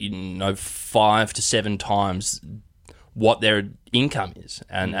borrowing, 5 to 7 times what their income is.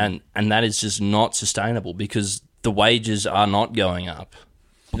 And that is just not sustainable because the wages are not going up,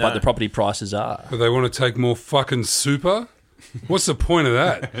 but the property prices are. But they want to take more fucking super? What's the point of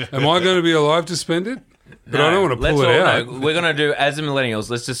that? Am I going to be alive to spend it? But I don't want to pull it out. No, we're going to do, as the millennials,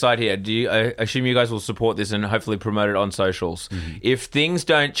 let's decide here. I assume you guys will support this and hopefully promote it on socials. If things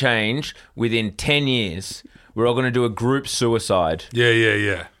don't change within 10 years, we're all going to do a group suicide.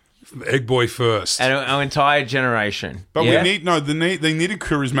 Yeah. Egg boy first. And our entire generation. But they need a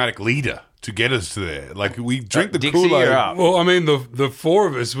charismatic leader to get us to there. Like, we drink the Dixie, Kool-Aid. you're up. Well, I mean, the 4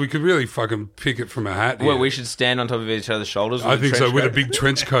 of us, we could really fucking pick it from a hat. Well, here. we should stand on top of each other's shoulders. I think so, with a big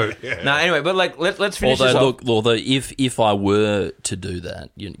trench coat. No, anyway, but like, let's finish this off. Although if I were to do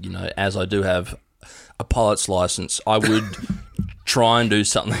that, as I do have a pilot's license, I would try and do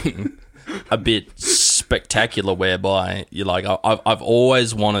something a bit spectacular whereby you're like, I've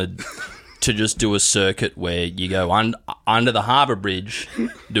always wanted to just do a circuit where you go under the harbour bridge,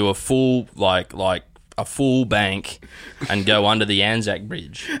 do a full like a full bank, and go under the Anzac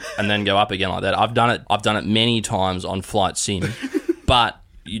Bridge, and then go up again like that. I've done it many times on Flight Sim, but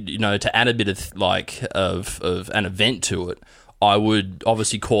to add a bit of an event to it, I would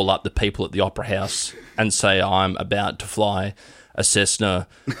obviously call up the people at the Opera House and say I'm about to fly a Cessna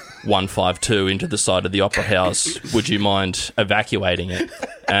 152 into the side of the Opera House. Would you mind evacuating it?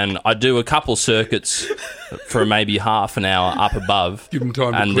 And I do a couple circuits for maybe half an hour up above. Give them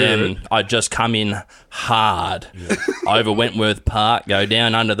time to and clear then it. I just come in hard over Wentworth Park, go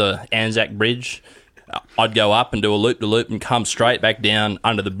down under the Anzac Bridge. I'd go up and do a loop-de-loop and come straight back down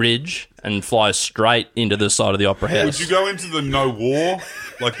under the bridge and fly straight into the side of the Opera House. Would you go into the no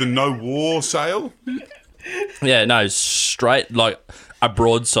war sail? Yeah, no, straight, like a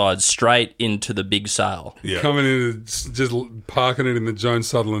broadside, straight into the big sail. Yeah. Coming in, just parking it in the Joan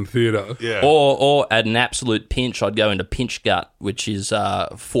Sutherland Theatre. Yeah. Or at an absolute pinch, I'd go into Pinch Gut, which is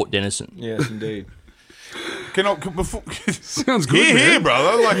Fort Denison. Yes, indeed. Before, Sounds good, man. here,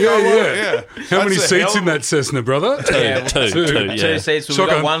 brother. Like, Yeah. How many That's a seats hell in that Cessna, brother? Yeah, Two, yeah. Two seats. We've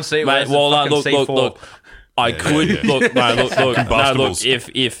Shotgun. got one seat. Mate, Where's the fucking look, C4? I could look. No, look. No, look. Combustibles.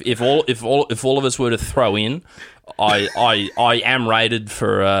 If all of us were to throw in, I am rated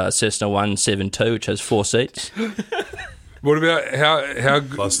for Cessna 172, which has 4 seats. What about how?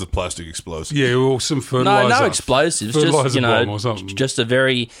 Plus the plastic explosive. Yeah, well, some fertilizer. No explosives. Fertilizer Just bomb or something. just a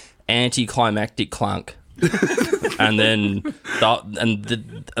very anticlimactic clunk. And then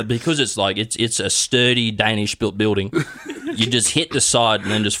because it's a sturdy Danish built building, you just hit the side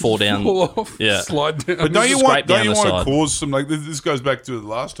and then just fall down. Fall off. Yeah. Slide down. But don't you Scrape want down the to side. cause some, like, this goes back to the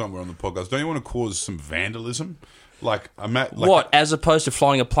last time we were on the podcast, don't you want to cause some vandalism? Like, What, as opposed to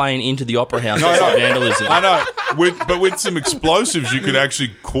flying a plane into the opera house? No, That's no. not vandalism. I know, but with some explosives, you could actually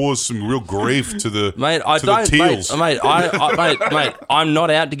cause some real grief to the Mate, I to don't, the teals. mate, I'm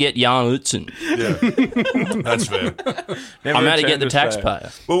not out to get Jan Utzon. Yeah, that's fair. I'm out to get the taxpayer.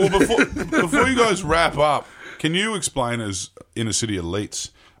 Well, before you guys wrap up, can you explain as inner city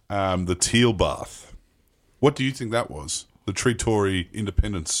elites the teal bath? What do you think that was? The Tree Tory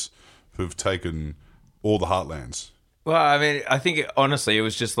independents who've taken all the heartlands. Well, I mean, I think honestly, it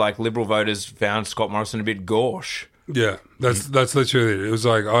was just like Liberal voters found Scott Morrison a bit gauche. Yeah, that's literally it. It was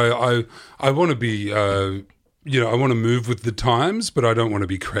like I want to be. I want to move with the times, but I don't want to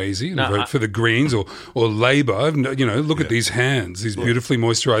be crazy and vote for the Greens or Labor. Look at these hands, these beautifully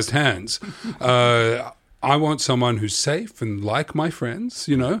moisturised hands. I want someone who's safe and like my friends,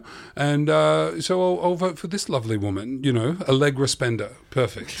 and so I'll vote for this lovely woman, Allegra Spender.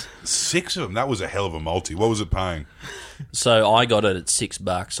 Perfect. 6 of them. That was a hell of a multi. What was it paying? So I got it at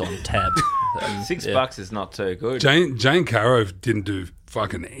 $6 on tab. $6 is not too good. Jane Caro didn't do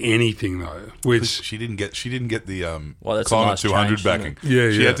fucking anything though, which She didn't get the Well, that's a Climate nice 200 change, backing. Yeah,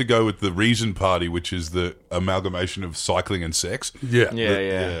 She yeah. had to go with the Reason Party, which is the amalgamation of cycling and sex. yeah,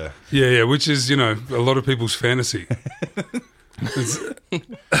 which is a lot of people's fantasy. It's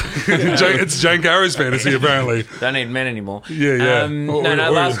Jane Caro's fantasy apparently. Don't need men anymore. Yeah.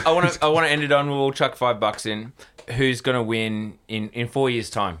 Last, I want to end it on. We'll chuck $5 in. Who's going to win in 4 years'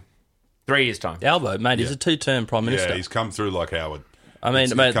 time? 3 years' time? Albo, mate, he's a 2-term Prime Minister. Yeah, he's come through like Howard. I mean,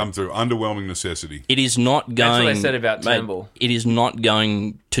 He's mate, come through underwhelming necessity. it is not going... That's what I said about mate, Turnbull. It is not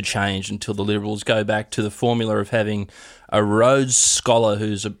going to change until the Liberals go back to the formula of having a Rhodes Scholar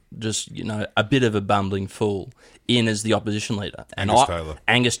who's just a bit of a bumbling fool in as the opposition leader. And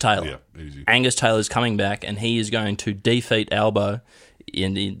Angus Taylor. Yeah, easy. Angus Taylor's coming back, and he is going to defeat Albo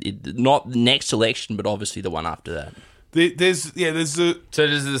in not the next election, but obviously the one after that. There's the... So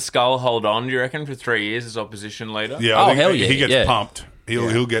does the Skull hold on, do you reckon, for 3 years as opposition leader? Yeah, Oh, I think hell yeah, he gets yeah. pumped.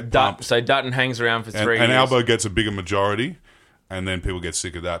 He'll get pumped. So Dutton hangs around for 3 years. And Albo gets a bigger majority, and then people get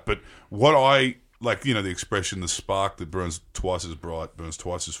sick of that. But what I like, the expression, the spark that burns twice as bright, burns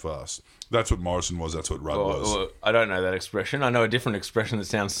twice as fast. That's what Morrison was. That's what Rudd was. Well, I don't know that expression. I know a different expression that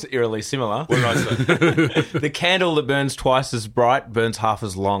sounds eerily similar. What did I say? The candle that burns twice as bright burns half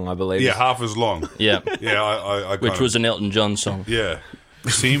as long, I believe. Yeah, half as long. Yeah, Yeah, I which was an Elton John song. Yeah.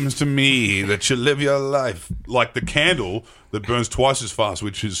 Seems to me that you live your life like the candle that burns twice as fast,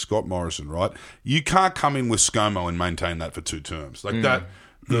 which is Scott Morrison, right? You can't come in with ScoMo and maintain that for 2 terms. Like that,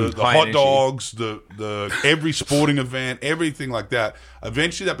 the High hot energy. dogs, the every sporting event, everything like that.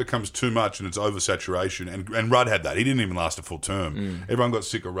 Eventually that becomes too much and it's oversaturation. And Rudd had that. He didn't even last a full term. Everyone got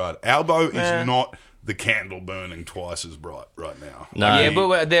sick of Rudd. Albo is not the candle burning twice as bright right now. No. Yeah,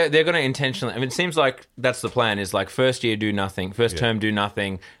 but they're going to intentionally... I mean, it seems like that's the plan, is like first year do nothing, first term do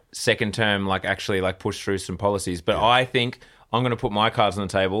nothing, second term actually push through some policies. But I think I'm going to put my cards on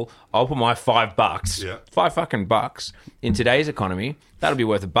the table. I'll put my $5, Yeah. $5 in today's economy. That'll be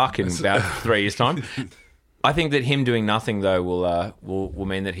worth $1 in about 3 years' time. I think that him doing nothing though will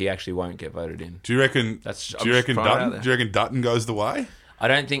mean that he actually won't get voted in. Do you reckon? I'm just Dutton? throwing it out there. Do you reckon Dutton goes the way?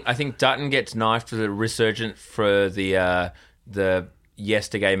 I think Dutton gets knifed for the resurgent for the yes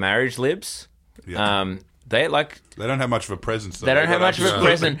to gay marriage libs. Yeah. They They don't have much of a presence. Though. they don't have much of a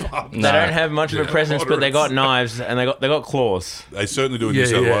presence. They don't have much of a presence, but they got moderates. knives and they got claws. They certainly do in Yeah, New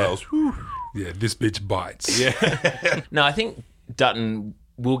South yeah. Wales. Whew. Yeah, this bitch bites. Yeah. No, I think Dutton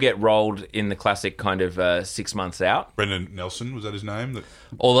will get rolled in the classic kind of 6 months out. Brendan Nelson, was that his name?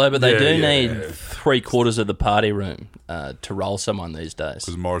 Although, but they Yeah, do yeah. need 3/4 of the party room to roll someone these days.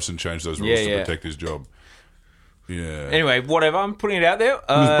 Because Morrison changed those rules to Yeah. protect his job. Yeah. Anyway, whatever. I'm putting it out there.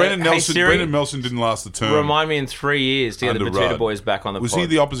 Was Brendan Hey, Nelson? Siri, Brendan Nelson didn't last the term. remind me in 3 years to get the Under Betoota Rudd. boys back on the Was pod. he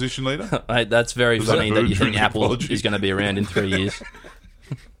the opposition leader? Mate, that's very that funny that booed you think during the Apple apology? is going to be around in 3 years.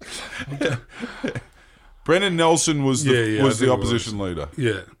 Brendan Nelson was Yeah, I the think it opposition leader,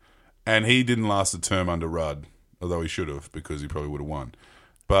 Yeah. and he didn't last the term under Rudd, although he should have because he probably would have won.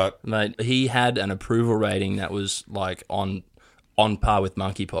 But Mate, he had an approval rating that was on on par with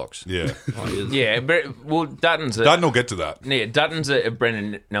monkeypox. Yeah. Yeah, but Dutton's Dutton will get to that. Yeah, Dutton's a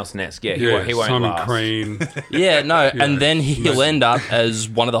Brendan Nelson-esque. Yeah, he won't Simon last. Crane. Yeah, no, and then he'll end up as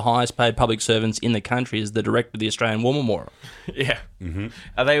one of the highest paid public servants in the country as the director of the Australian War Memorial. Yeah.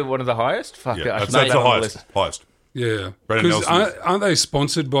 Are they one of the highest? Fuck, Yeah, I that's should put the that on the highest. list. Highest. Yeah. Brendan 'Cause Nelson. aren't they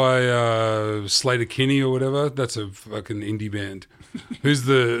sponsored by Slater Kinney or whatever? That's a fucking indie band. Who's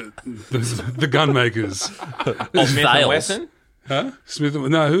the gun makers? Smith and Thales. Wesson? Huh? Smith?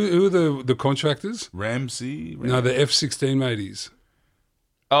 No, who are the contractors? Ramsey. No, the F-16 mateys.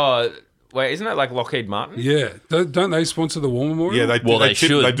 Oh, wait, isn't that like Lockheed Martin? Yeah. Don't they sponsor the War Memorial? Yeah, they They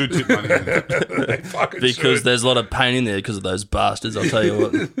should. They do tip money. They fucking Because should. there's a lot of pain in there because of those bastards, I'll tell you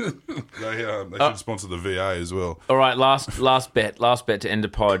what. They should sponsor the VA as well. All right, last bet to end the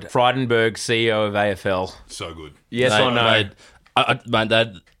pod. Frydenberg, CEO of AFL. So good. Yes or no? Mate,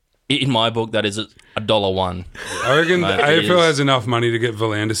 that, in my book, that is $1.01. I reckon Mate, the it AFL is. has enough money to get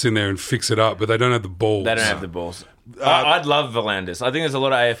Volandis in there and fix it up, but they don't have the balls. They don't have the balls. I'd love Volandis. I think there's a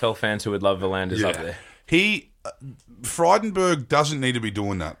lot of AFL fans who would love Volandis up there. Frydenberg doesn't need to be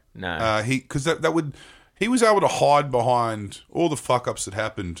doing that. No. Because he was able to hide behind all the fuck ups that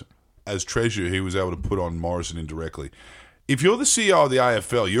happened as treasurer. He was able to put on Morrison indirectly. If you're the CEO of the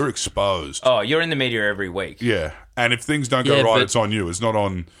AFL, you're exposed. Oh, you're in the media every week. Yeah, and if things don't go Yeah, right, but- it's on you. It's not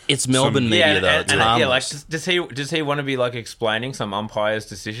on. It's Melbourne media, though. It's yeah, like harmless. does he want to be like explaining some umpire's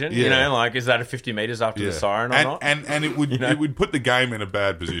decision? Yeah. You know, like is that a 50 meters after the siren or and, not? And it would it would put the game in a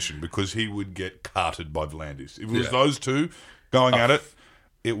bad position because he would get carted by Volandis. If it was those two going at it,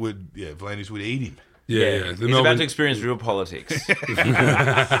 it would Volandis would eat him. Yeah. The He's about to experience real politics.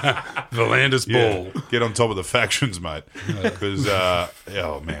 Volandis ball. Get on top of the factions, mate. Because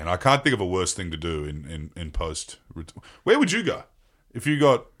oh man, I can't think of a worse thing to do in post. Where would you go if you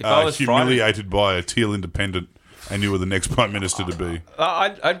got I was humiliated by a Teal Independent and you were the next Prime Minister to be?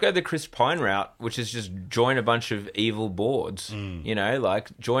 I'd go the Chris Pine route, which is just join a bunch of evil boards. You know,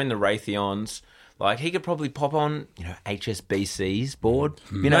 like join the Raytheons. Like he could probably pop on, HSBC's board.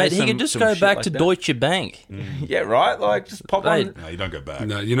 You know, Mate, he could just go back to Deutsche Bank. Yeah, right. Like just pop Mate. on No, you don't go back.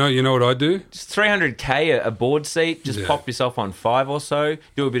 No, you know what I do? just $300K a board seat. Just pop yourself on 5 or so.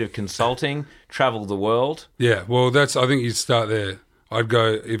 Do a bit of consulting. Travel the world. Yeah, well, I think you'd start there. I'd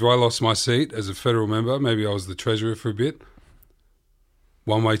go, if I lost my seat as a federal member, maybe I was the treasurer for a bit,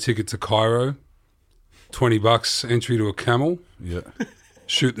 one-way ticket to Cairo, $20 entry to a camel, Yeah,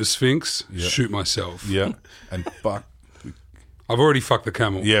 shoot the Sphinx, shoot myself. yeah, and fuck. I've already fucked the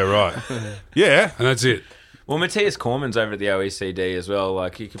camel. Yeah, right. Yeah, And that's it. Well, Matthias Cormann's over at the OECD as well.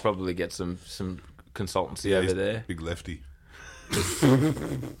 Like you could probably get some consultancy over he's there. big lefty.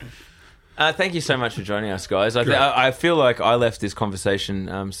 Thank you so much for joining us, guys. I feel like I left this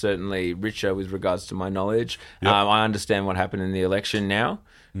conversation certainly richer with regards to my knowledge. Yep. I understand what happened in the election now,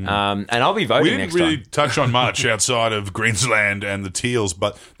 and I'll be voting We didn't next really time. touch on much outside of Greensland and the Teals,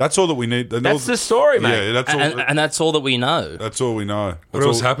 but that's all that we need. That's the story, mate. Yeah, that's all. And that's all that we know. That's all we know. What That's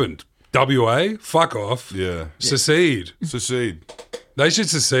else all- happened? WA? Fuck off. Yeah, Secede. secede. They should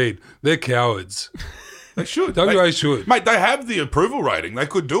secede. They're cowards. They should. WA They- should. Mate, they have the approval rating. They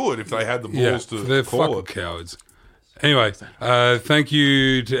could do it if they had the balls to they're call fucking it. cowards. Anyway, thank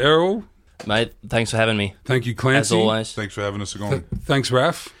you to Errol. Mate, thanks for having me. Thank you, Clancy. As always. Thanks for having us on. Thanks,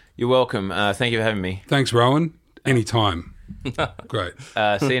 Raph. You're welcome. Thank you for having me. Thanks, Rowan. Anytime. Great.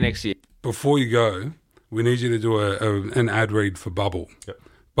 See you next year. Before you go, we need you to do an ad read for Bubble. Yep.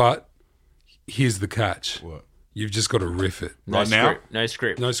 But here's the catch. What? You've just got to riff it. No Right now? script. No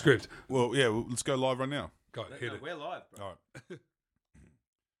script. No script. Well, yeah, let's go live right now. Go, hit it. We're live. Bro. All right.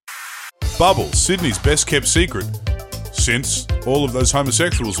 Bubble, Sydney's best kept secret. Since all of those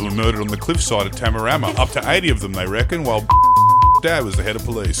homosexuals were murdered on the cliffside at Tamarama, up to 80 of them, they reckon, while dad was the head of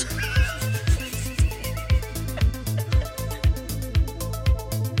police.